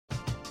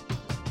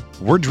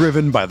We're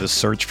driven by the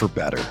search for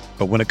better.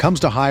 But when it comes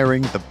to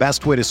hiring, the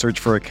best way to search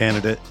for a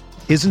candidate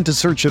isn't to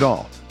search at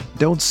all.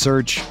 Don't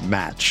search,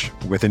 match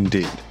with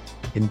Indeed.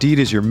 Indeed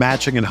is your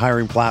matching and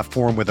hiring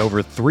platform with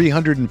over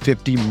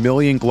 350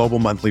 million global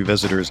monthly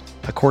visitors,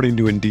 according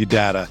to Indeed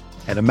data,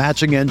 and a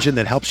matching engine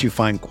that helps you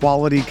find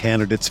quality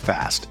candidates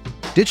fast.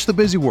 Ditch the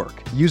busy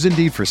work. Use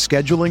Indeed for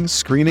scheduling,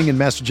 screening, and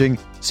messaging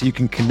so you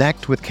can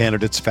connect with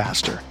candidates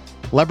faster.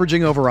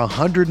 Leveraging over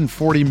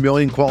 140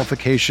 million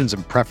qualifications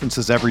and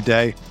preferences every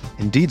day,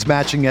 Indeed's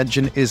matching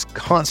engine is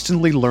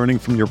constantly learning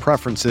from your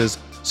preferences,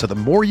 so the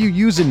more you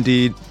use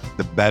Indeed,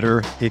 the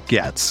better it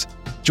gets.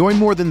 Join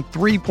more than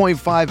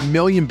 3.5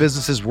 million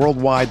businesses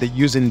worldwide that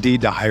use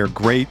Indeed to hire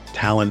great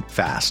talent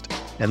fast.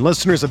 And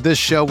listeners of this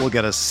show will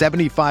get a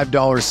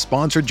 $75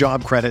 sponsored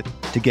job credit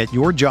to get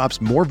your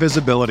jobs more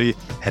visibility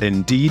at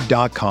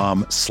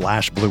Indeed.com/Blue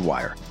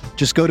Wire.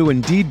 Just go to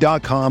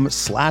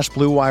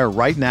Indeed.com/Blue Wire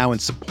right now and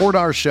support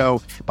our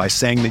show by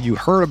saying that you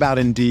heard about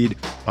Indeed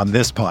on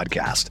this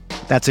podcast.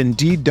 That's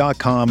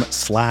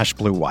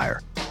Indeed.com/Blue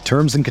Wire.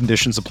 Terms and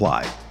conditions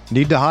apply.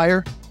 Need to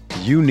hire?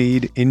 You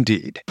need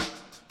Indeed.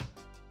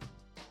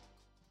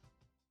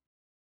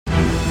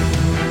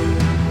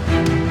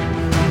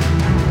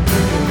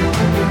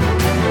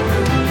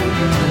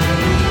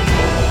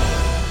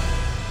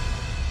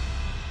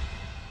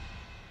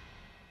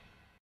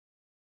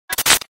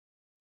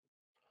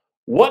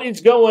 What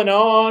is going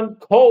on,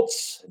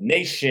 Colts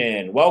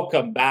Nation?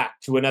 Welcome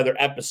back to another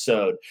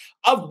episode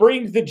of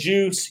Bring the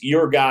Juice,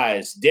 your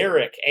guys,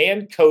 Derek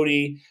and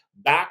Cody,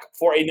 back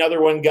for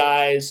another one,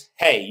 guys.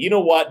 Hey, you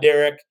know what,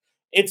 Derek?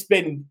 It's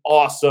been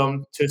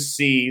awesome to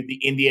see the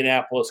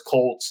Indianapolis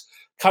Colts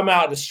come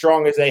out as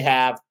strong as they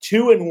have,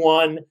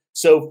 2-1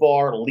 so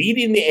far,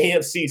 leading the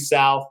AFC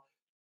South.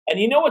 And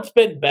you know what's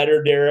been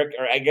better, Derek?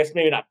 Or I guess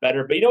maybe not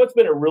better, but you know what's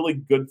been a really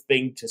good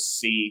thing to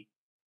see?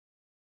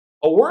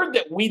 A word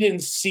that we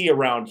didn't see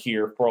around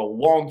here for a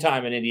long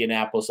time in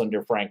Indianapolis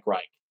under Frank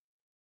Reich.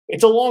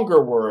 It's a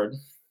longer word.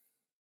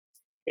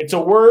 It's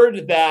a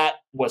word that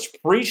was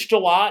preached a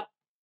lot,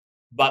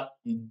 but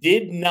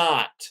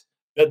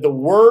that the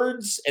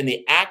words and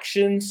the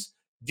actions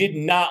did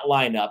not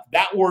line up.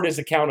 That word is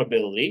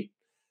accountability.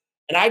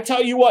 And I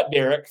tell you what,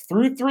 Derek,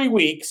 through 3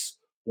 weeks,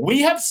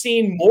 we have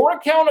seen more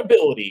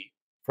accountability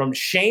from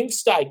Shane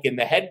Steichen,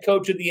 the head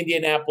coach of the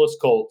Indianapolis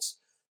Colts,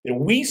 than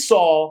we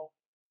saw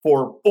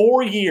for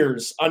 4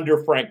 years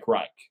under Frank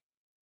Reich.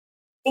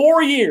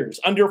 4 years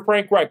under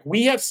Frank Reich.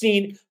 We have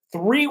seen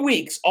 3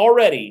 weeks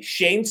already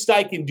Shane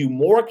Steichen do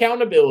more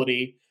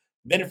accountability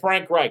than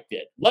Frank Reich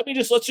did.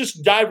 Let's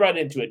just dive right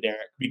into it,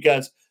 Derek,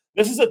 because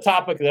this is a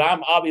topic that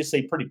I'm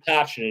obviously pretty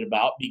passionate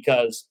about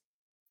because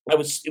it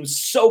was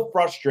so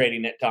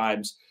frustrating at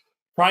times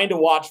trying to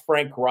watch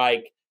Frank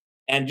Reich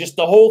and just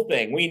the whole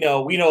thing. We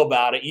know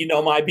about it. You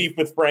know my beef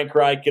with Frank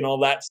Reich and all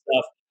that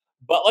stuff.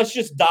 But let's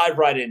just dive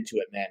right into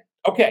it, man.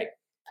 Okay,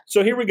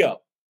 so here we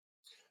go.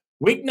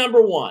 Week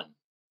number 1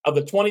 of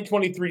the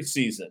 2023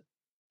 season.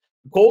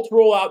 The Colts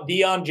roll out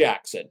Deion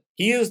Jackson.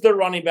 He is their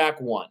running back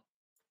 1.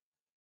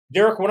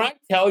 Derek, when I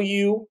tell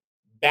you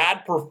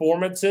bad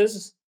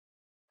performances,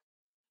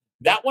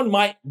 that one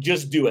might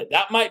just do it.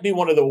 That might be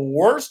one of the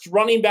worst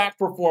running back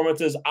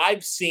performances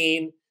I've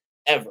seen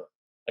ever.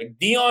 Like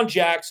Deion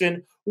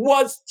Jackson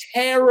was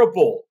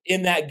terrible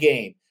in that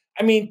game.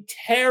 I mean,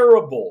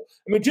 terrible.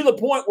 I mean, to the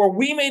point where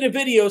we made a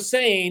video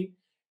saying,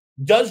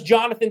 does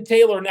Jonathan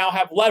Taylor now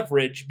have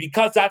leverage?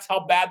 Because that's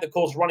how bad the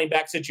Colts running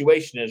back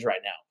situation is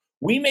right now.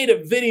 We made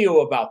a video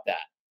about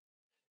that.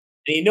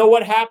 And you know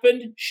what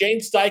happened? Shane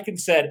Steichen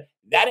said,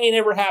 that ain't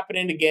ever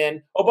happening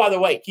again. Oh, by the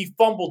way, he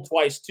fumbled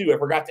twice too. I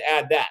forgot to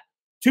add that.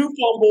 2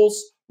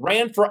 fumbles,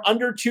 ran for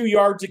under 2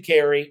 yards a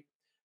carry.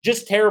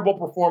 Just terrible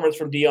performance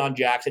from Deion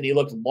Jackson. He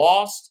looked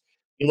lost.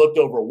 He looked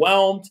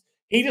overwhelmed.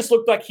 He just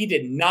looked like he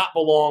did not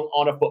belong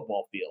on a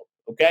football field,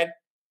 okay?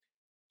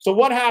 So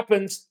what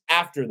happens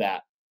after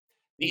that?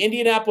 The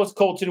Indianapolis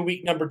Colts in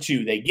week number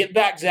 2, they get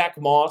back Zach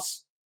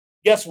Moss.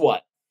 Guess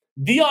what?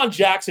 Deion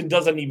Jackson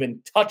doesn't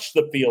even touch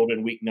the field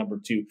in week number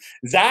 2.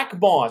 Zach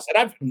Moss, and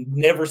I've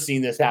never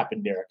seen this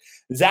happen, Derek.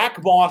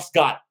 Zach Moss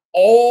got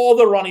all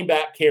the running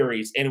back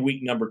carries in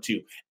week number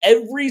 2.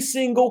 Every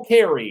single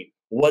carry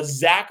was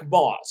Zach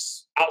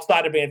Moss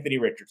outside of Anthony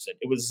Richardson.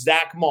 It was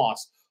Zach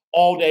Moss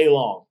all day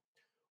long.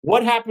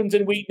 What happens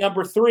in week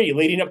number 3,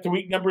 leading up to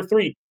week number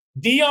 3?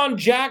 Deion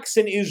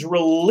Jackson is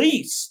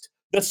released.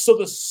 So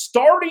the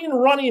starting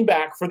running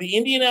back for the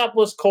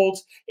Indianapolis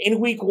Colts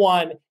in week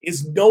 1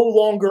 is no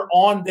longer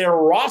on their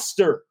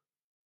roster.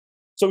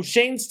 So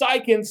Shane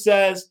Steichen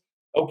says,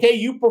 okay,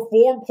 you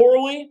perform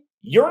poorly.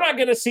 You're not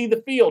going to see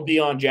the field,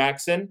 Deion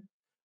Jackson.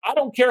 I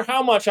don't care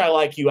how much I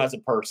like you as a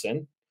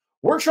person.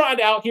 We're trying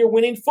to out here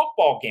winning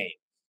football games.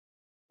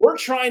 We're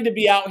trying to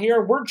be out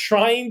here and we're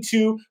trying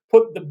to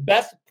put the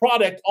best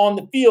product on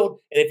the field.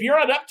 And if you're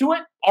not up to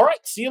it, all right,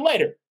 see you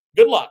later.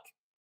 Good luck.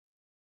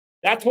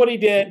 That's what he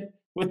did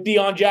with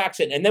Deion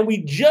Jackson. And then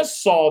we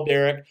just saw,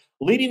 Derek,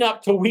 leading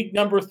up to week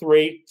number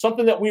 3,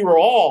 something that we were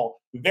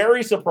all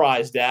very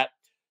surprised at.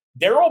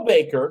 Darrell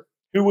Baker,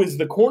 who was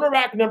the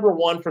cornerback number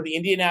one for the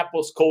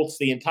Indianapolis Colts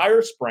the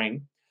entire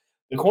spring,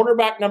 the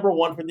cornerback number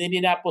one for the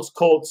Indianapolis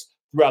Colts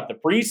throughout the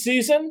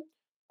preseason,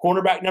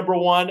 cornerback number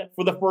one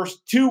for the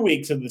first 2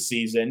 weeks of the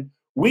season.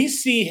 We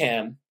see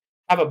him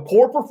have a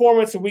poor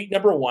performance in week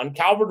number one.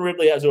 Calvin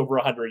Ridley has over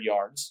 100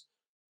 yards.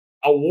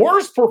 A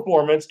worse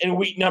performance in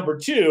week number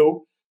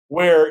two,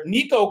 where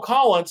Nico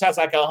Collins has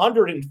like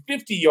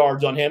 150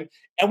 yards on him.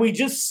 And we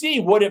just see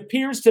what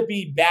appears to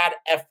be bad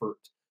effort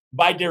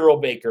by Darrell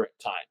Baker at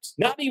times.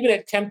 Not even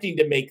attempting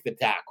to make the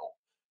tackle.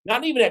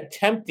 Not even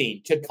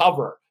attempting to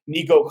cover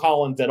Nico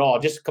Collins at all.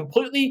 Just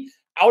completely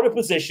out of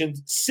position.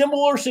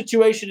 Similar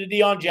situation to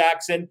Deion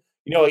Jackson.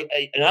 An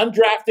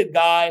undrafted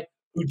guy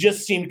who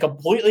just seemed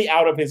completely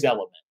out of his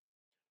element.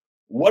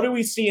 What do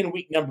we see in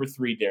week number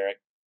 3, Derek?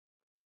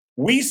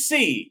 We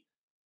see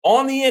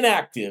on the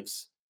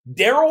inactives,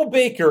 Darrell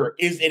Baker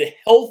is a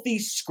healthy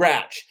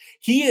scratch.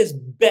 He is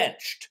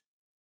benched.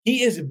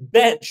 He is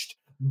benched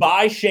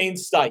by Shane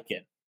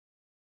Steichen.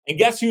 And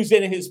guess who's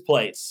in his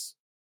place?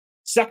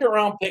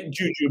 Second-round pick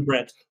Juju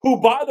Brent,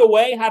 who, by the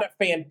way, had a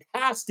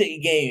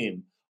fantastic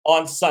game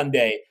on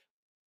Sunday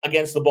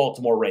against the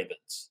Baltimore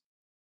Ravens.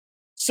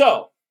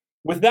 So,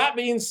 with that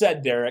being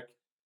said, Derek,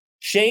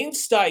 Shane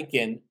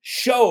Steichen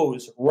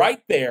shows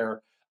right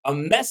there a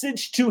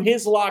message to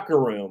his locker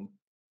room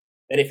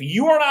that if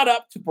you are not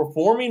up to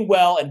performing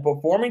well and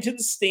performing to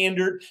the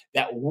standard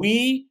that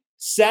we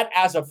set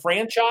as a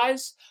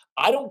franchise,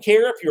 I don't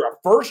care if you're a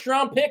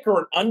first-round pick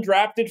or an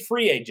undrafted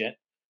free agent,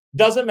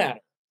 doesn't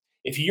matter.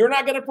 If you're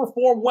not going to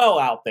perform well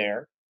out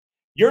there,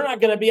 you're not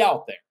going to be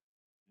out there.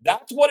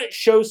 That's what it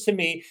shows to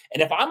me.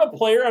 And if I'm a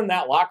player in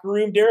that locker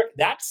room, Derek,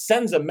 that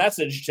sends a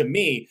message to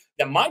me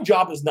that my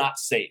job is not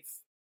safe.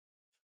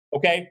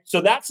 Okay?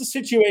 So that's the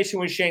situation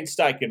with Shane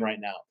Steichen right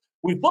now.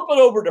 We flip it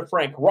over to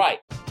Frank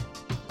Reich.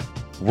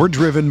 We're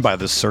driven by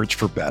the search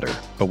for better.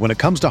 But when it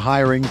comes to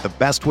hiring, the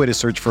best way to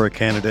search for a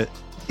candidate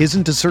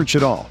isn't to search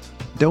at all.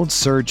 Don't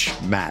search,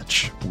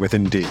 match with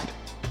Indeed.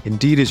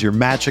 Indeed is your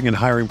matching and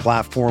hiring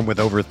platform with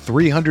over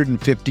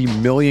 350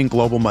 million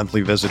global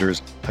monthly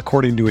visitors,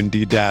 according to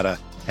Indeed data,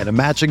 and a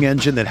matching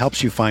engine that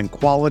helps you find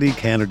quality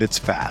candidates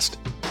fast.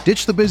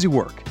 Ditch the busy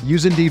work.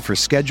 Use Indeed for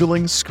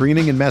scheduling,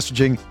 screening, and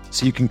messaging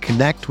so you can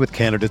connect with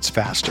candidates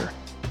faster.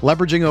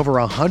 Leveraging over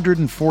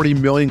 140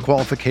 million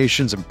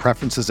qualifications and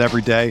preferences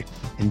every day,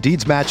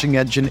 Indeed's matching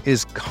engine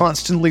is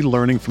constantly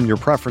learning from your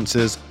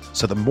preferences,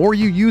 so the more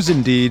you use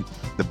Indeed,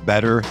 the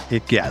better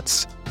it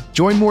gets.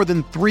 Join more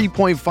than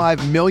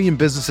 3.5 million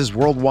businesses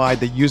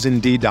worldwide that use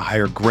Indeed to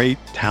hire great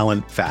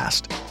talent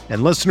fast.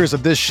 And listeners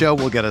of this show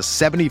will get a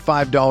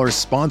 $75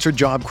 sponsored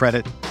job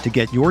credit to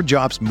get your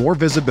jobs more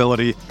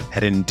visibility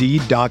at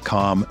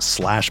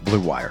Indeed.com/Blue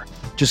Wire.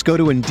 Just go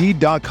to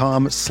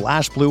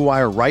Indeed.com/Blue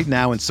Wire right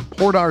now and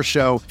support our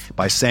show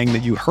by saying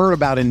that you heard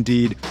about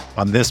Indeed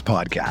on this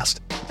podcast.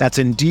 That's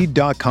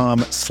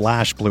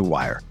Indeed.com/Blue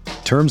Wire.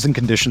 Terms and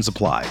conditions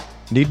apply.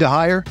 Need to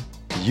hire?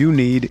 You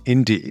need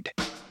Indeed.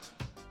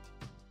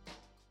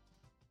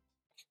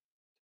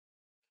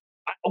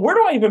 Where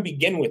do I even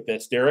begin with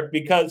this, Derek?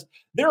 Because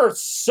there are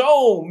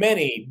so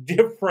many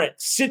different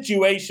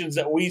situations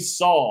that we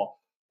saw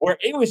where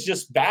it was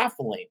just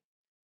baffling.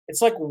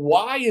 It's like,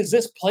 why is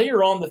this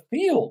player on the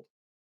field?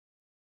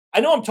 I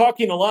know I'm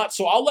talking a lot,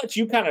 so I'll let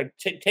you kind of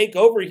take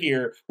over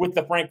here with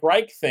the Frank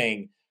Reich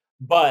thing.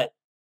 But,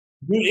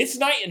 dude, it's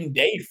night and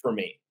day for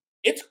me.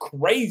 It's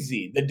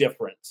crazy, the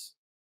difference.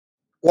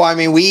 Well, I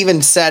mean, we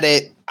even said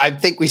it, I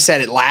think we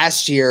said it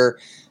last year,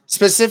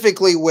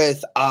 specifically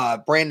with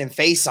Brandon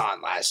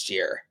Faison last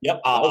year.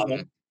 Yep.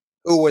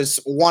 Who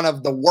was one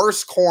of the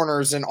worst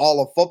corners in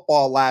all of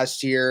football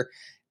last year.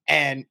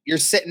 And you're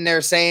sitting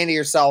there saying to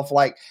yourself,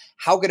 like,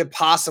 how could it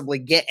possibly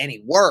get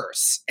any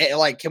worse?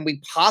 Can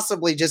we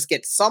possibly just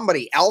get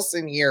somebody else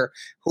in here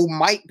who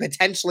might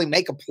potentially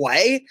make a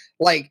play?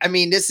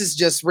 This is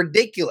just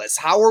ridiculous.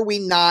 How are we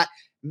not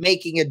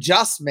making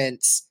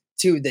adjustments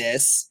to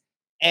this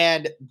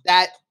and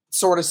that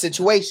sort of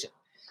situation?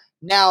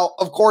 Now,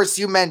 of course,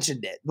 you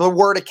mentioned it, the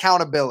word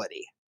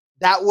accountability.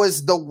 That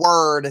was the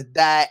word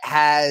that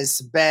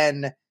has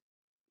been,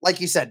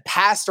 like you said,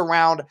 passed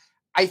around.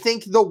 I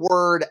think the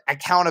word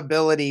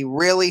accountability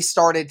really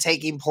started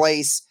taking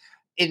place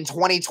in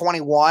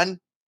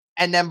 2021.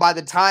 And then by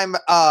the time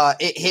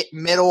it hit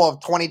middle of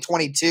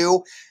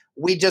 2022,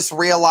 we just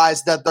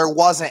realized that there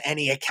wasn't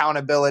any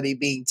accountability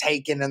being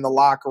taken in the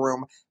locker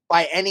room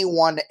by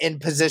anyone in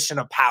position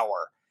of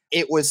power.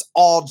 It was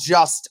all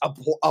just a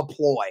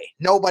ploy.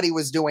 Nobody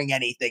was doing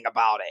anything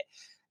about it.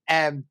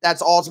 And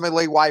that's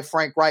ultimately why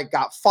Frank Reich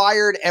got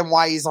fired and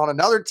why he's on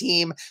another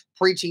team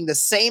preaching the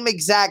same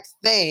exact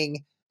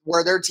thing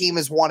where their team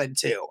is 1-2.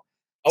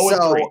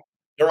 0-3.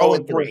 They're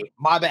 0-3.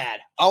 My bad.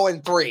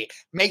 0-3.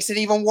 Makes it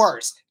even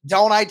worse.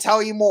 Don't I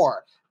tell you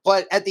more?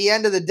 But at the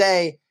end of the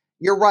day,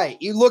 you're right.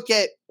 You look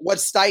at what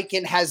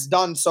Steichen has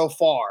done so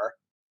far.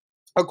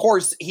 Of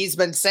course, he's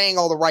been saying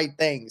all the right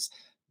things,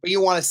 but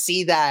you want to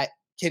see that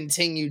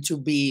continue to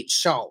be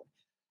shown.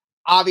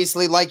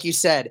 Obviously, like you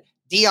said,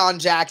 Deion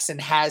Jackson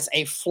has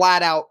a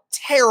flat-out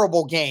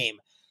terrible game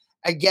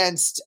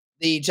against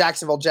the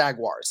Jacksonville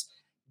Jaguars.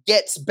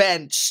 Gets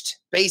benched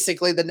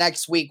basically the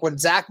next week when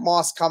Zach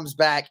Moss comes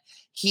back.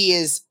 He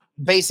is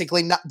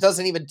basically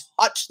doesn't even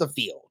touch the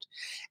field.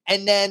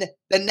 And then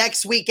the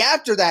next week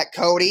after that,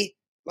 Cody,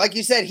 like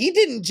you said, he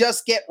didn't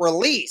just get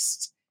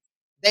released.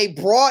 They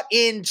brought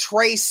in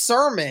Trey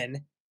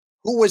Sermon,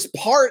 who was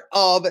part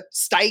of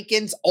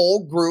Steichen's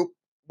old group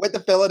with the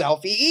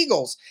Philadelphia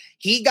Eagles.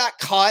 He got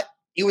cut.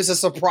 He was a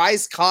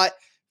surprise cut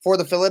for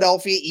the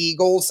Philadelphia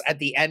Eagles at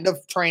the end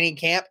of training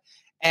camp.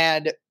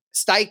 And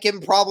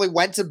Steichen probably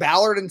went to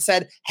Ballard and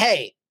said,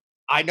 hey,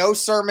 I know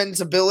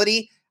Sermon's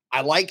ability.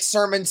 I like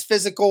Sermon's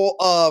physical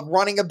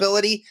running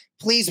ability.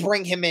 Please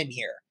bring him in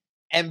here.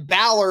 And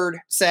Ballard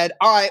said,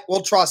 all right,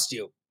 we'll trust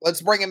you.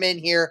 Let's bring him in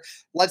here.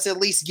 Let's at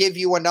least give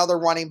you another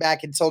running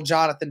back until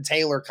Jonathan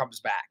Taylor comes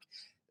back.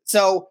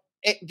 So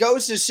it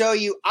goes to show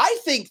you, I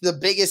think the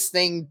biggest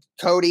thing,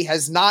 Cody,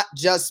 has not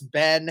just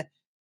been,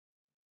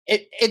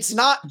 it's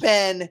not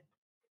been,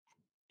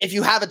 if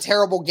you have a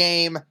terrible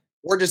game,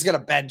 we're just going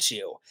to bench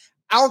you.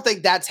 I don't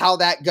think that's how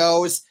that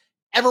goes.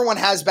 Everyone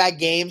has bad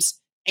games.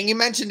 And you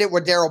mentioned it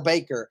with Darrell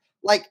Baker.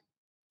 Like,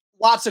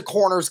 lots of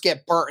corners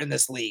get burnt in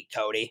this league,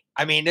 Cody.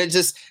 I mean, it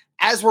just,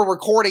 as we're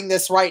recording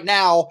this right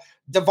now,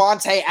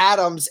 Devontae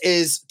Adams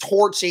is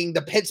torching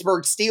the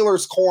Pittsburgh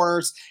Steelers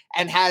corners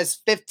and has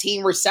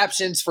 15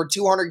 receptions for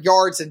 200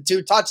 yards and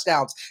 2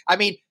 touchdowns. I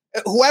mean,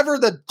 whoever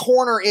the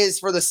corner is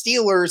for the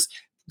Steelers,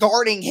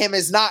 guarding him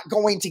is not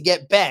going to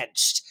get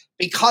benched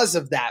because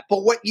of that.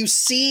 But what you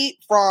see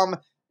from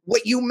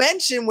what you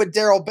mentioned with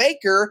Darrell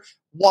Baker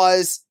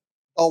was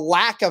a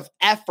lack of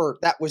effort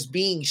that was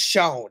being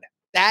shown.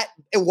 That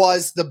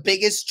was the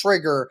biggest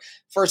trigger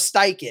for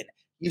Steichen.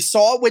 You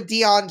saw it with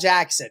Deion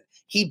Jackson.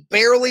 He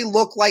barely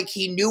looked like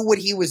he knew what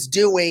he was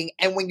doing.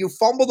 And when you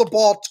fumble the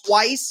ball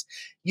twice,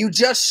 you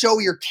just show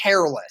you're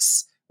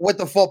careless with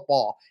the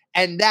football.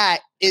 And that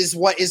is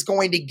what is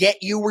going to get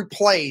you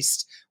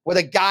replaced with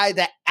a guy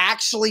that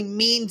actually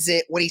means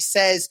it when he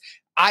says,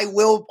 I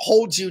will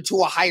hold you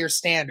to a higher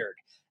standard.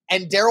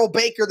 And Darrell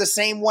Baker the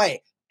same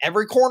way.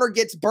 Every corner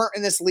gets burnt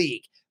in this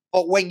league.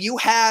 But when you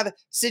have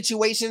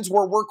situations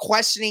where we're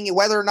questioning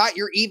whether or not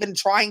you're even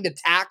trying to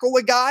tackle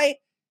a guy,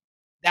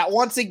 that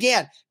once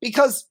again,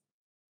 because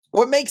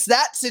what makes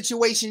that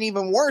situation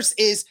even worse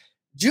is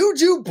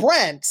Juju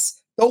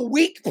Brents, the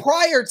week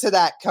prior to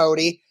that,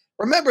 Cody,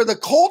 remember the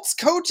Colts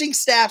coaching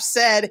staff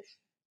said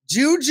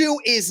Juju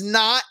is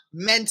not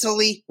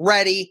mentally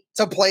ready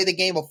to play the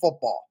game of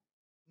football.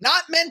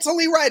 Not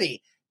mentally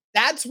ready.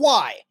 That's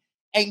why.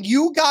 And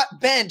you got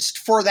benched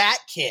for that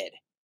kid.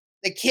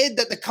 The kid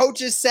that the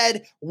coaches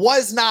said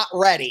was not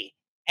ready.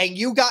 And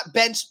you got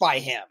benched by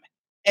him.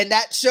 And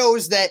that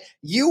shows that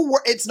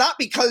it's not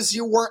because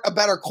you weren't a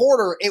better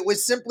quarter. It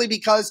was simply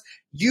because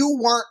you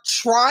weren't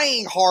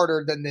trying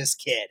harder than this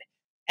kid.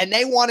 And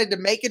they wanted to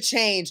make a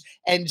change.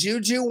 And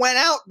Juju went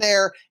out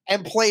there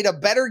and played a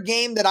better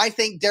game than I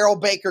think Darrell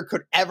Baker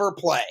could ever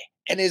play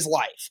in his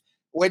life.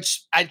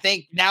 Which I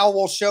think now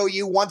will show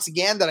you once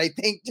again that I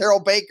think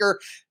Darrell Baker,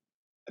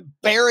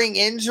 bearing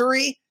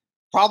injury,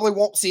 probably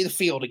won't see the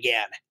field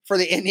again for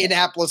the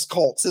Indianapolis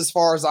Colts as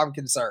far as I'm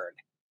concerned.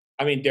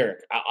 I mean, Derek,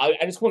 I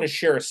just want to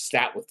share a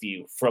stat with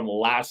you from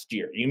last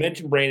year. You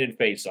mentioned Brandon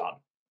Faison.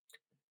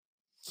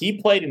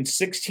 He played in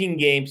 16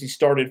 games. He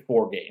started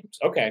 4 games.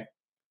 Okay.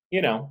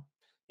 You know,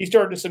 he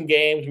started some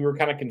games. We were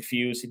kind of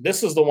confused.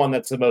 This is the one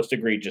that's the most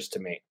egregious to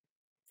me.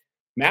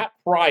 Matt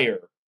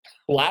Pryor,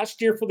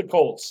 last year for the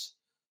Colts,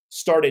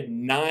 started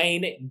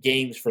 9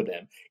 games for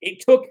them.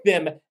 It took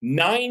them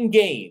 9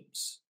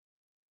 games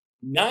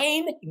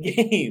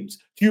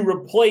to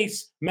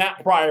replace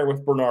Matt Pryor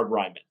with Bernard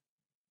Ryman.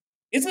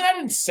 Isn't that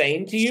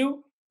insane to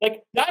you?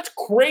 Like, that's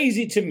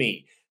crazy to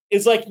me.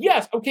 It's like,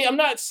 yes, okay, I'm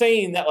not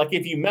saying that, like,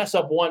 if you mess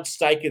up once,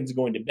 Steichen's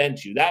going to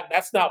bench you.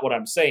 That's not what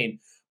I'm saying.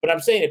 But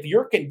I'm saying if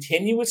you're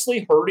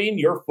continuously hurting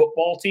your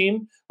football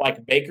team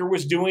like Baker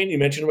was doing, you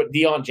mentioned what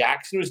Deion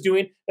Jackson was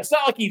doing, it's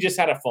not like he just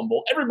had a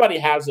fumble. Everybody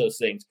has those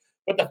things.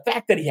 But the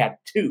fact that he had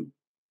 2,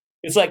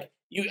 it's like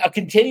a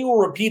continual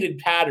repeated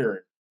pattern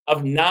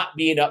of not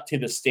being up to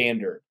the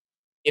standard.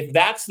 If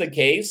that's the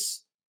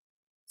case,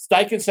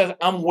 Steichen says,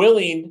 I'm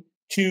willing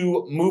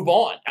to move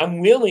on. I'm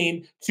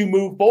willing to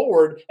move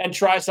forward and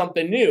try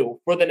something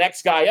new for the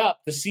next guy up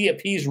to see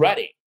if he's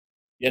ready,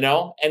 you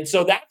know? And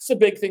so that's the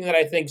big thing that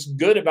I think is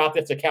good about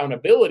this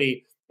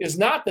accountability is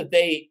not that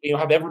they,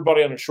 have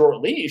everybody on a short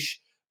leash,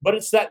 but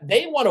it's that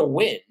they want to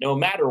win no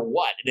matter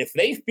what. And if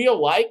they feel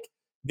like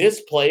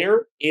this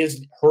player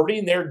is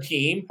hurting their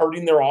team,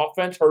 hurting their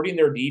offense, hurting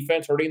their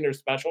defense, hurting their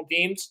special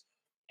teams,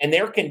 and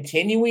they're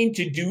continuing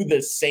to do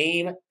the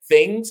same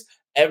things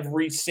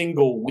every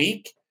single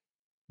week,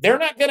 they're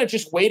not going to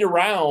just wait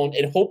around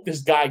and hope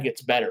this guy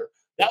gets better.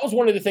 That was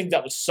one of the things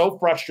that was so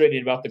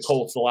frustrating about the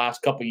Colts the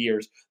last couple of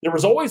years. There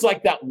was always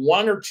like that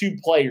 1 or 2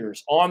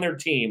 players on their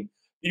team.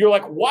 You're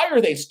like, why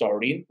are they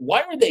starting?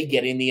 Why are they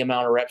getting the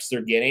amount of reps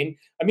they're getting?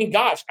 I mean,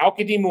 gosh,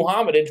 Al-Qadim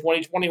Muhammad in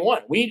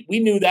 2021. We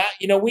knew that.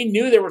 We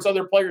knew there was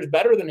other players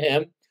better than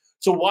him.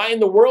 So why in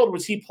the world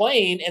was he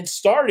playing and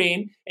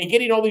starting and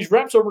getting all these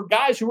reps over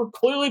guys who were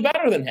clearly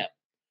better than him?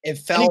 It And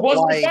he felt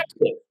wasn't like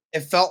effective.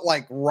 it felt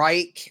like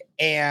Reich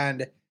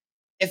and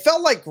it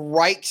felt like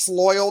Reich's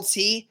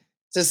loyalty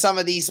to some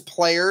of these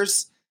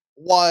players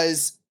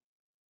was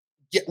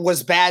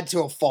bad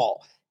to a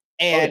fault.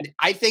 And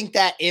I think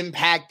that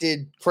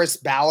impacted Chris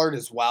Ballard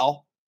as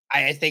well.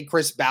 I think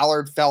Chris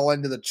Ballard fell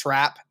into the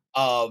trap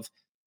of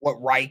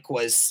what Reich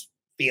was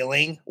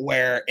feeling,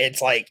 where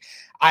it's like,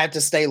 I have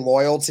to stay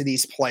loyal to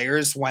these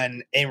players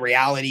when in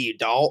reality you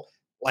don't.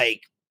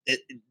 Like,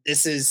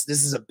 this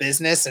is a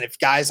business, and if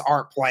guys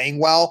aren't playing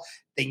well,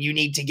 then you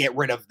need to get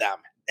rid of them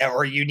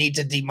or you need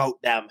to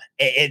demote them.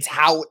 It's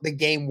how the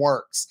game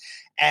works.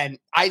 And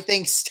I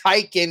think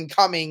Steichen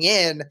coming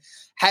in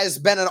has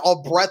been a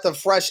breath of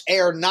fresh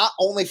air, not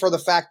only for the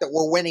fact that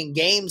we're winning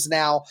games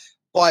now,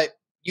 but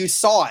you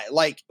saw it.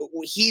 Like,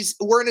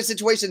 we're in a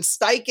situation,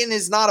 Steichen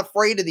is not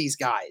afraid of these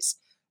guys.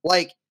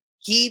 Like,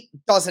 he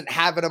doesn't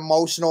have an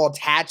emotional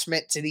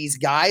attachment to these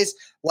guys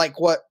like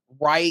what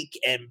Reich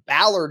and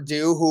Ballard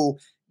do, who,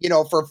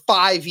 for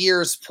 5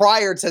 years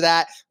prior to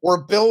that,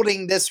 were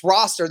building this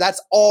roster.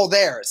 That's all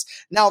theirs.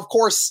 Now, of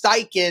course,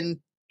 Steichen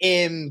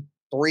in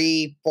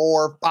 3,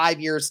 4, 5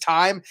 years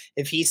time,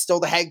 if he's still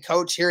the head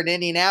coach here in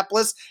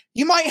Indianapolis,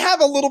 you might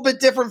have a little bit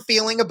different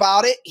feeling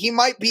about it. He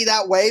might be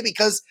that way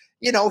because,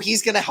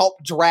 he's going to help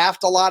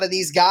draft a lot of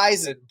these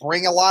guys and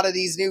bring a lot of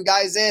these new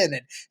guys in.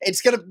 And it's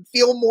going to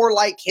feel more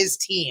like his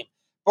team.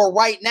 But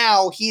right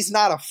now, he's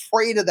not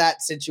afraid of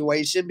that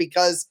situation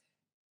because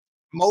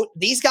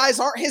these guys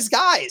aren't his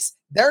guys.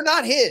 They're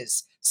not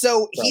his.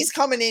 So he's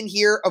coming in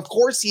here. Of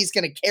course, he's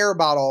going to care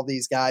about all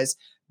these guys,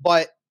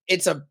 but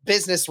it's a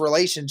business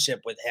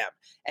relationship with him.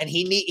 And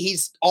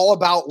he's all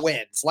about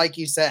wins, like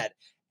you said,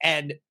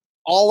 and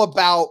all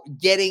about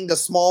getting the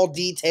small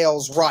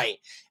details right.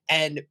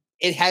 And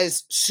it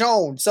has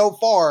shown so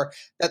far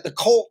that the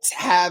Colts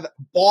have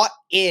bought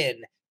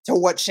in to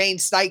what Shane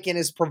Steichen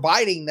is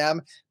providing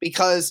them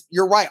because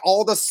you're right.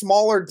 All the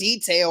smaller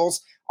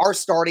details are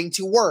starting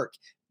to work.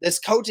 This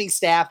coaching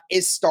staff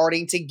is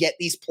starting to get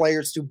these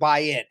players to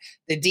buy in.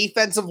 The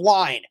defensive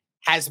line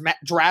has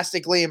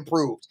drastically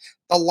improved.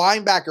 The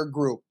linebacker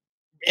group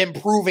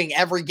improving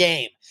every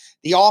game.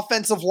 The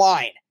offensive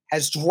line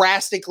has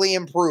drastically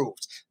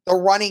improved. The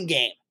running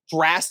game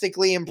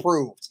drastically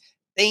improved.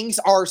 Things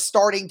are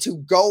starting to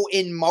go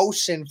in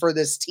motion for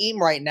this team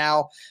right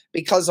now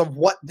because of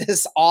what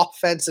this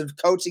offensive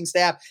coaching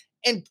staff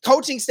and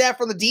coaching staff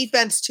from the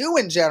defense too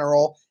in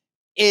general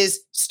is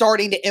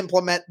starting to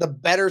implement the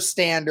better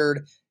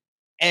standard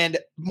and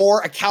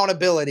more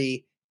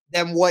accountability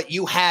than what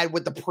you had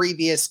with the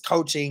previous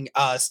coaching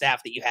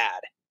staff that you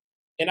had.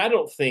 And I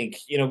don't think,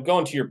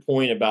 going to your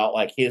point about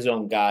like his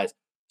own guys,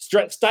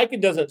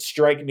 Steichen doesn't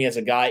strike me as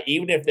a guy,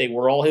 even if they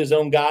were all his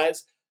own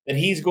guys, that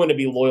he's going to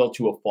be loyal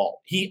to a fault.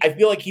 I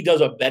feel like he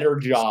does a better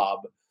job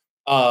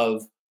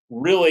of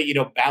really,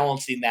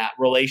 balancing that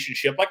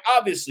relationship. Like,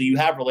 obviously, you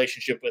have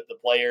relationship with the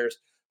players,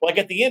 but like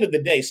at the end of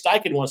the day,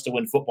 Steichen wants to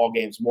win football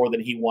games more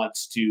than he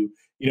wants to,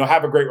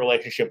 have a great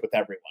relationship with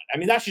everyone. I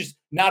mean, that's just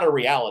not a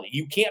reality.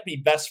 You can't be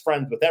best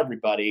friends with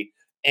everybody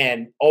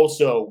and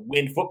also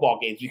win football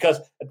games because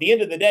at the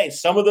end of the day,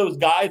 some of those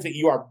guys that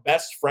you are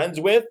best friends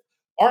with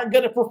aren't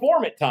going to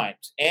perform at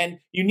times. And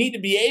you need to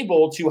be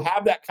able to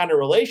have that kind of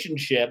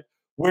relationship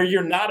where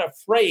you're not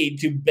afraid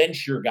to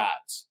bench your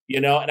guys,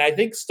 And I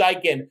think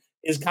Steichen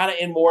is kind of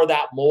in more of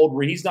that mold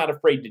where he's not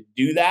afraid to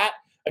do that.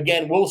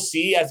 Again, we'll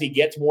see as he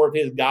gets more of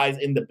his guys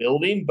in the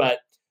building, but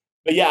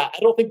yeah, I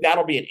don't think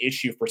that'll be an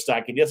issue for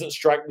Steichen. He doesn't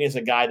strike me as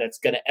a guy that's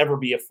going to ever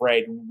be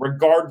afraid,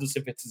 regardless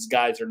if it's his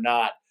guys or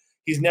not.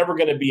 He's never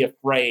going to be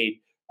afraid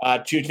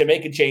to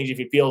make a change if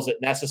he feels it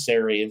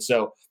necessary. And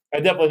so I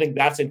definitely think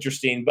that's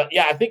interesting. But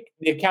yeah, I think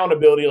the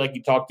accountability, like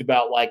you talked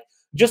about, like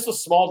just the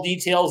small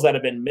details that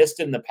have been missed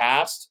in the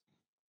past,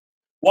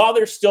 while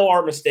there still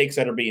are mistakes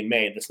that are being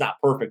made, it's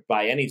not perfect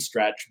by any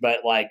stretch. But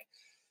like,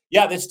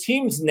 yeah, this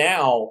team's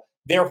now,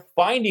 they're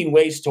finding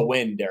ways to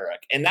win,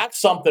 Derek. And that's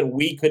something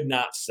we could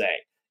not say.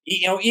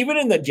 Even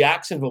in the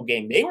Jacksonville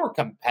game, they were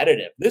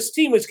competitive. This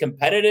team is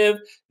competitive.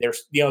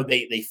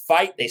 They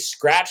fight, they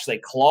scratch, they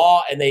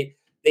claw, and they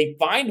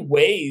find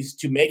ways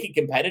to make it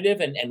competitive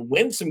and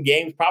win some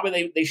games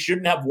probably they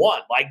shouldn't have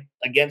won, like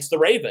against the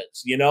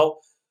Ravens,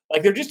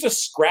 Like they're just a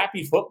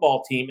scrappy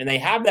football team, and they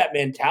have that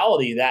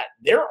mentality that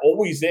they're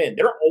always in.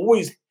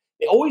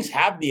 They always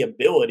have the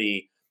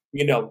ability,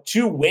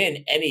 to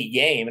win any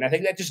game. And I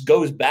think that just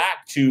goes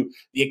back to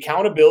the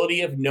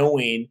accountability of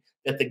knowing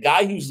that the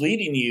guy who's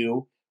leading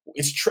you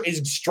is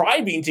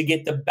striving to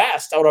get the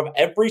best out of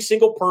every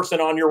single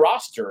person on your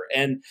roster.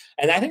 And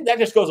I think that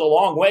just goes a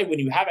long way when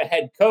you have a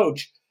head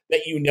coach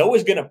that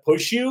is going to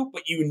push you,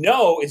 but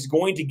is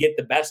going to get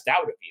the best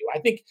out of you. I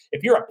think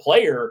if you're a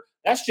player,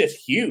 that's just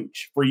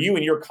huge for you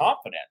and your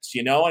confidence,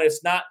 and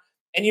it's not,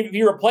 and if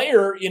you're a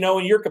player,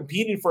 and you're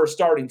competing for a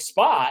starting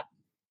spot,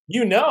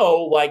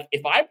 like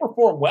if I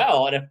perform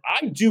well and if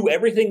I do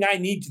everything I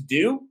need to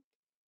do,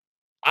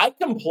 I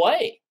can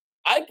play.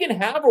 I can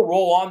have a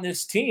role on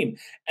this team.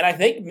 And I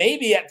think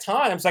maybe at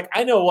times, like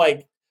I know,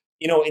 like,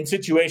 in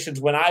situations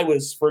when I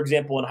was, for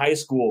example, in high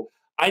school,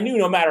 I knew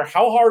no matter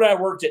how hard I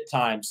worked at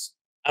times,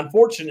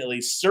 unfortunately,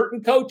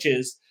 certain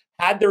coaches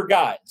had their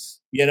guys,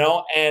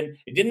 and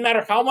it didn't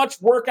matter how much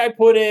work I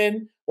put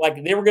in,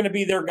 like they were going to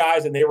be their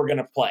guys and they were going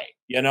to play,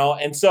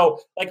 and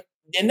so like,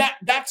 and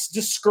that's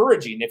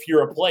discouraging if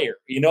you're a player,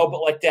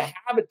 but like to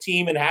have a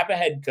team and have a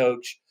head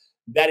coach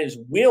that is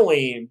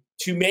willing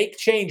to make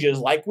changes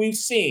like we've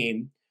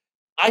seen,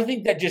 I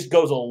think that just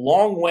goes a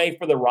long way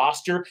for the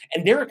roster.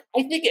 And Derek,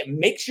 I think it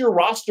makes your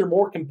roster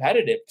more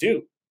competitive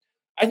too.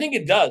 I think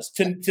it does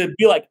to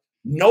be like,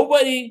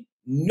 nobody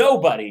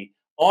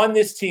on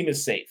this team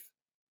is safe.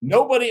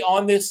 Nobody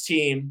on this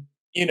team,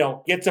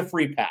 gets a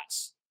free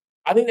pass.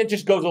 I think that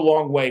just goes a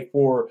long way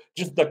for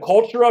just the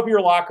culture of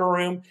your locker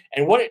room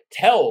and what it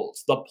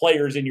tells the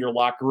players in your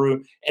locker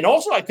room. And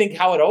also, I think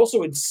how it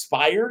also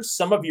inspires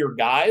some of your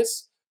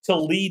guys to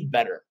lead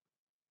better.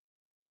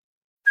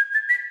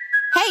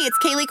 Hey, it's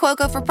Kaylee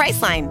Cuoco for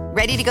Priceline.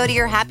 Ready to go to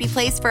your happy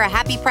place for a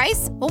happy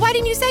price? Well, why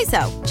didn't you say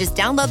so? Just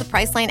download the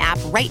Priceline app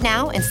right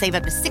now and save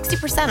up to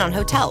 60% on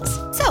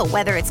hotels. So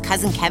whether it's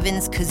Cousin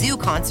Kevin's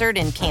Kazoo Concert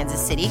in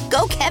Kansas City,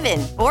 go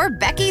Kevin, or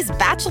Becky's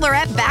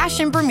Bachelorette Bash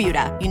in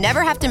Bermuda, you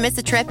never have to miss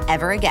a trip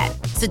ever again.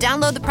 So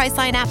download the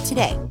Priceline app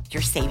today.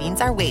 Your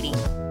savings are waiting.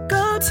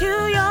 Go to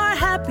your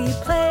happy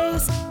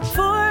place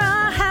for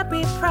a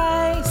happy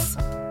price.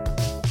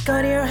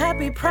 Go to your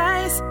happy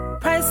price,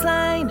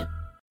 Priceline.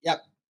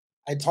 Yep.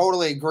 I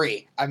totally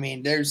agree. I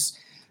mean, there's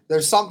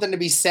something to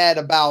be said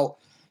about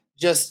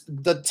just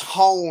the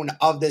tone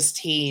of this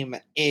team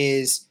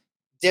is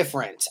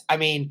different. I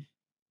mean,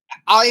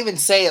 I'll even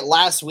say it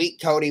last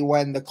week, Cody,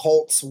 when the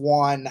Colts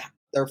won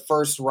their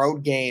first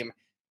road game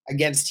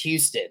against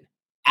Houston.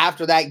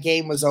 After that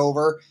game was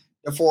over,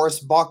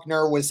 DeForest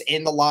Buckner was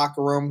in the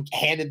locker room,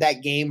 handed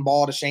that game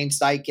ball to Shane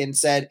Steichen,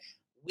 said,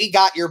 "We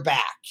got your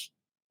back.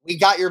 We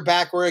got your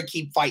back. We're going to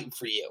keep fighting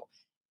for you."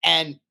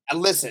 And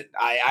listen,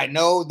 I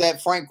know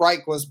that Frank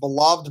Reich was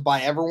beloved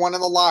by everyone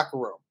in the locker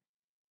room,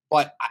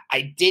 but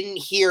I didn't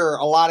hear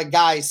a lot of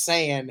guys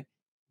saying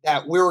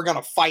that we were going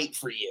to fight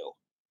for you.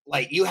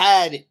 Like you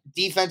had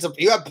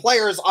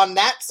players on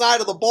that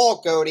side of the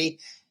ball, Cody,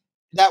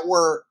 that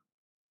were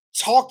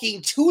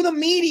talking to the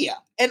media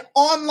and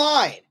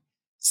online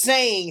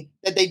saying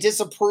that they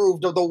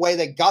disapproved of the way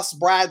that Gus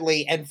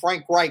Bradley and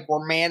Frank Reich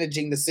were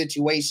managing the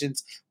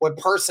situations with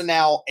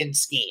personnel and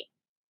scheme.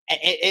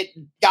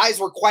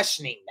 Guys were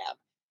questioning them.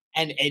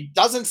 And it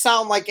doesn't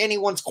sound like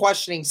anyone's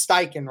questioning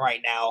Steichen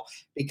right now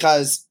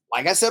because,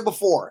 like I said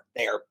before,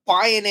 they are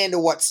buying into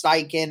what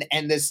Steichen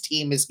and this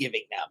team is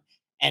giving them.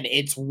 And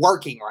it's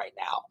working right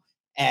now.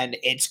 And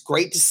it's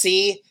great to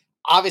see.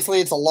 Obviously,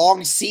 it's a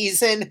long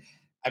season.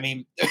 I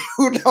mean,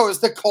 who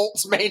knows? The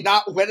Colts may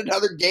not win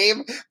another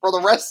game for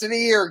the rest of the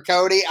year,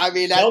 Cody. I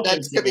mean,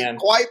 that's going to be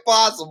quite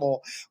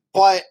possible.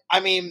 But, I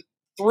mean,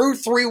 through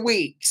 3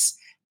 weeks,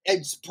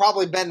 it's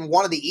probably been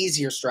one of the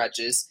easier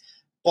stretches,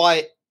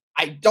 but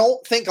I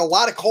don't think a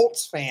lot of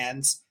Colts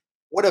fans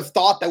would have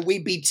thought that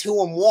we'd be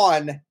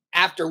 2-1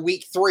 after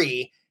week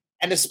 3,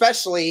 and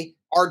especially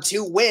our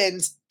 2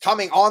 wins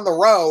coming on the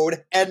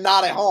road and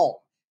not at home.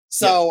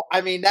 So, yeah.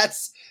 I mean,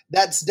 that's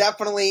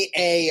definitely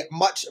a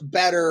much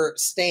better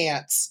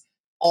stance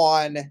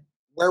on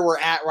where we're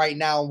at right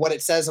now and what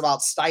it says about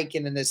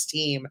Steichen and this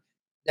team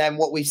than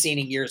what we've seen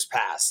in years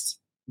past.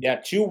 Yeah,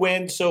 2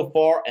 wins so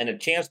far and a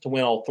chance to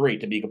win all 3,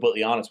 to be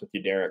completely honest with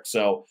you, Derek.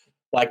 So,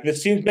 like,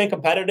 this team's been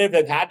competitive.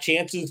 They've had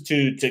chances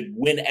to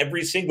win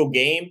every single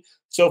game.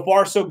 So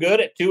far, so good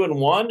at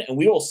 2-1, and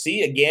we will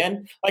see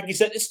again. Like you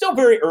said, it's still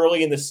very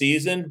early in the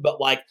season,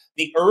 but, like,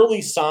 the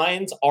early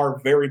signs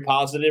are very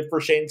positive for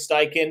Shane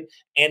Steichen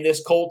and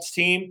this Colts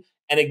team.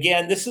 And,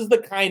 again, this is the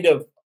kind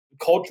of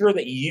culture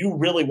that you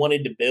really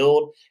wanted to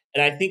build.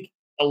 And I think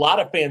a lot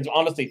of fans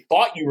honestly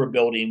thought you were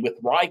building with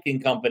Reich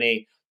and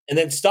company, and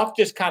then stuff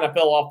just kind of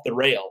fell off the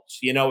rails.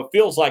 You know, it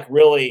feels like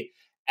really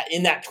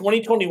in that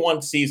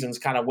 2021 season's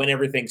kind of when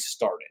everything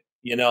started,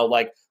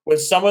 like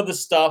with some of the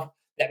stuff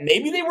that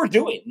maybe they were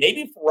doing.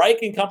 Maybe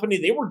Reich and company,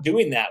 they were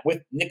doing that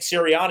with Nick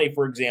Sirianni,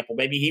 for example.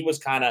 Maybe he was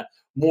kind of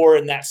more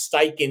in that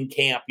Steichen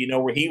camp,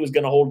 where he was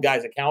going to hold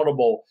guys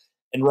accountable.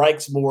 And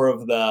Reich's more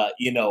of the,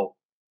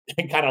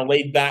 kind of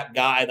laid back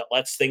guy that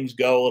lets things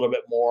go a little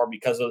bit more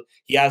because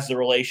he has the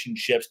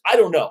relationships. I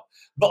don't know.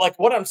 But like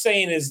what I'm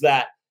saying is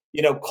that,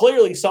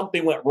 clearly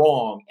something went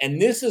wrong.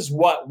 And this is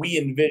what we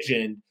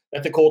envisioned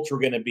that the Colts were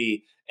going to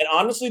be. And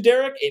honestly,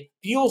 Derek, it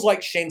feels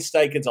like Shane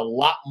Steichen's a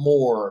lot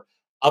more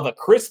of a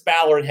Chris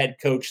Ballard head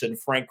coach than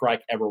Frank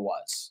Reich ever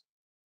was.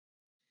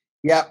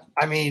 Yeah,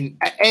 I mean,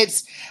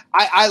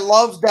 I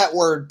love that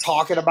we're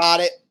talking about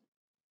it.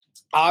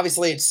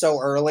 Obviously, it's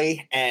so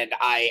early, and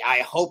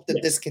I hope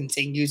that this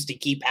continues to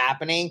keep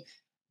happening.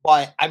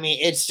 But, I mean,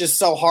 it's just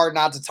so hard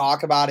not to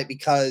talk about it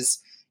because,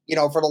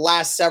 for the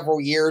last several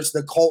years,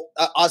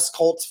 us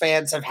Colts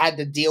fans have had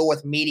to deal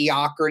with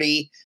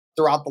mediocrity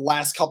throughout the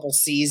last couple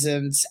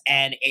seasons,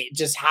 and it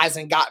just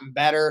hasn't gotten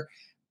better.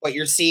 but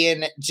you're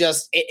seeing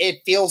just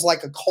it feels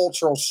like a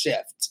cultural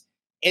shift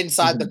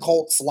inside the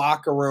Colts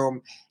locker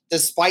room,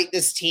 despite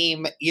this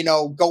team,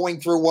 going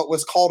through what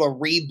was called a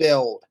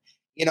rebuild,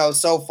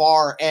 so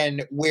far.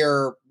 And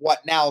we're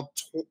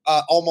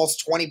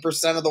almost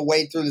 20% of the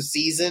way through the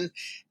season,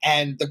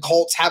 and the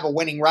Colts have a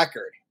winning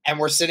record, and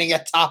we're sitting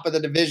at top of the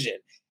division.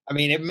 I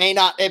mean,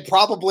 it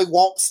probably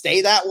won't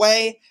stay that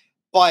way,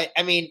 but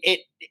I mean,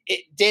 it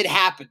did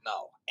happen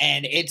though.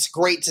 And it's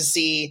great to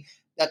see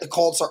that the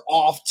Colts are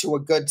off to a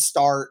good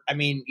start. I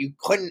mean, you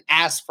couldn't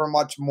ask for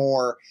much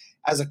more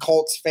as a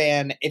Colts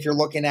fan if you're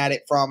looking at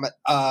it from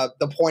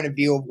the point of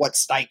view of what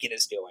Steichen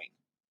is doing.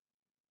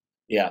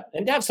 Yeah,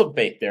 and have some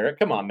faith, Derek.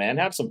 Come on, man.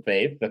 Have some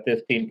faith that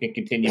this team can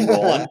continue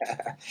rolling.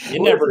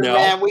 You never know.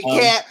 Man, we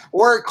can't.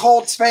 We're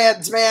Colts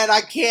fans, man.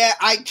 I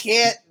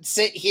can't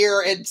sit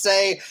here and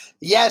say,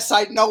 yes,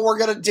 I know we're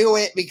going to do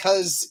it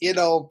because,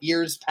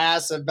 years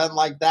past have been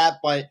like that.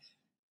 But,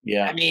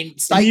 yeah, I mean,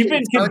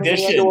 Steichen's turning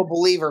me into a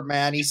believer,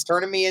 man. He's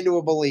turning me into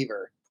a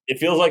believer. It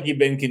feels like you've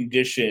been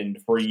conditioned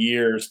for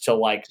years to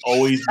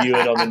always view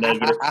it on the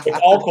negative. Like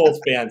all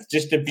Colts fans,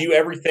 just to view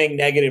everything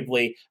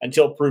negatively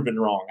until proven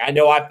wrong. I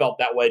know I felt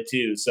that way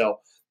too. So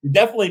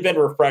definitely been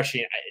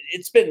refreshing.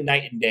 It's been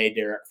night and day,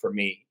 Derek, for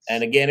me.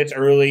 And again, it's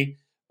early,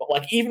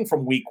 but even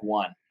from week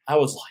one, I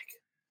was like,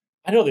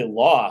 I know they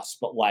lost,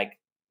 but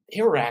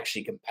they were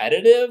actually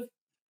competitive.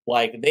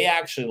 They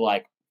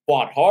actually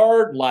fought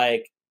hard.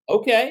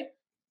 Okay.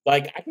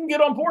 I can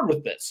get on board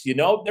with this.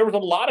 There was a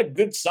lot of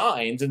good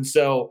signs. And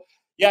so,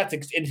 yeah,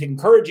 it's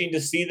encouraging to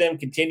see them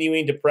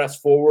continuing to press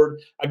forward.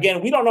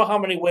 Again, we don't know how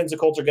many wins the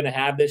Colts are going to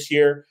have this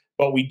year,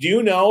 but we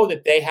do know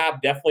that they have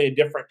definitely a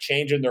different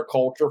change in their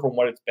culture from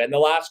what it's been the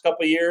last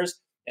couple of years.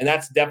 And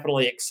that's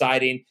definitely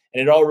exciting.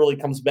 And it all really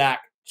comes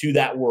back to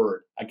that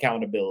word,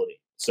 accountability.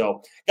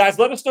 So, guys,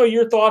 let us know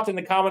your thoughts in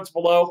the comments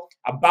below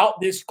about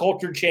this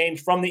culture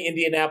change from the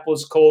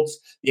Indianapolis Colts,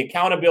 the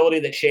accountability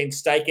that Shane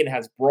Steichen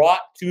has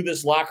brought to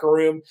this locker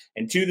room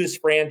and to this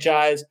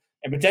franchise,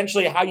 and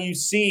potentially how you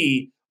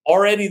see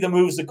already the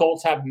moves the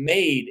Colts have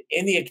made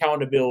in the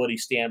accountability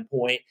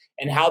standpoint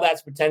and how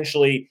that's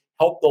potentially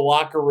helped the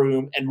locker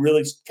room and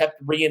really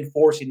kept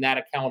reinforcing that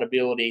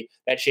accountability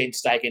that Shane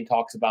Steichen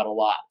talks about a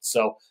lot.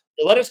 So,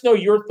 let us know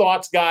your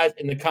thoughts, guys,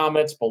 in the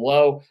comments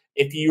below.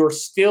 If you're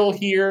still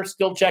here,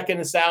 still checking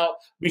us out,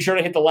 be sure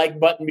to hit the like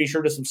button. Be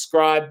sure to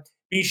subscribe.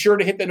 Be sure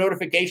to hit the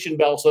notification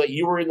bell so that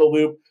you are in the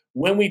loop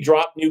when we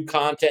drop new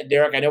content,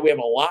 Derek. I know we have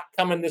a lot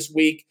coming this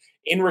week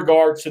in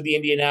regards to the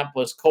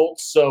Indianapolis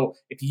Colts. So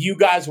if you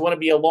guys want to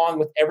be along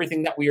with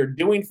everything that we are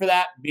doing for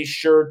that, be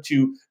sure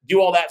to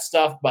do all that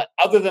stuff. But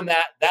other than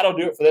that, that'll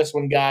do it for this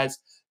one, guys.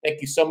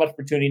 Thank you so much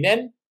for tuning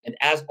in. And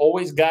as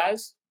always,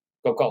 guys,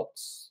 go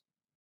Colts.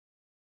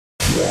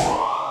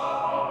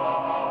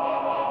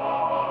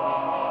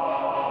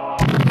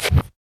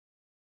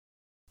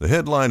 The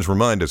headlines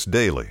remind us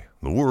daily,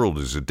 the world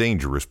is a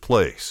dangerous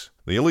place.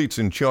 The elites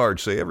in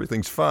charge say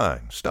everything's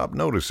fine, stop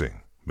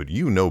noticing. But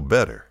you know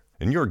better.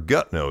 And your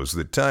gut knows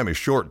that time is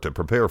short to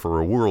prepare for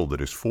a world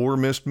that is 4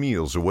 missed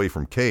meals away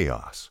from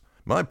chaos.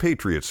 My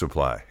Patriot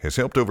Supply has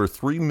helped over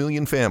 3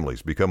 million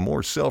families become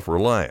more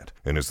self-reliant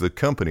and is the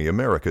company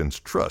Americans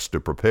trust to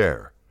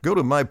prepare. Go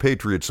to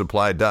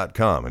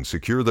MyPatriotSupply.com and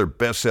secure their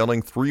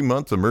best-selling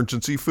 3-month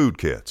emergency food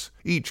kits.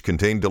 Each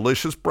contain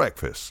delicious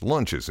breakfasts,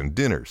 lunches, and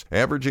dinners,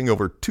 averaging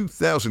over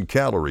 2,000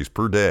 calories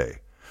per day.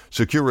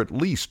 Secure at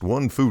least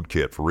 1 food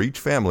kit for each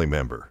family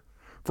member.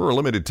 For a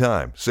limited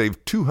time,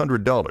 save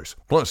 $200,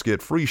 plus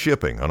get free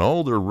shipping on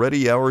all their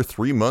Ready Hour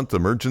 3-month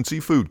emergency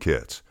food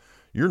kits.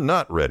 You're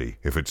not ready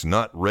if it's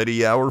not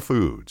Ready Hour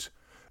Foods.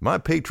 My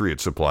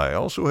Patriot Supply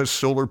also has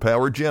solar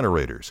power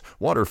generators,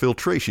 water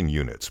filtration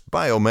units,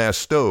 biomass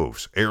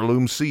stoves,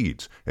 heirloom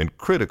seeds, and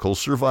critical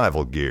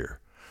survival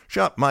gear.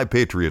 Shop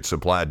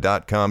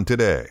MyPatriotSupply.com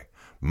today.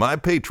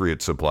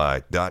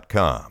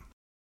 MyPatriotSupply.com.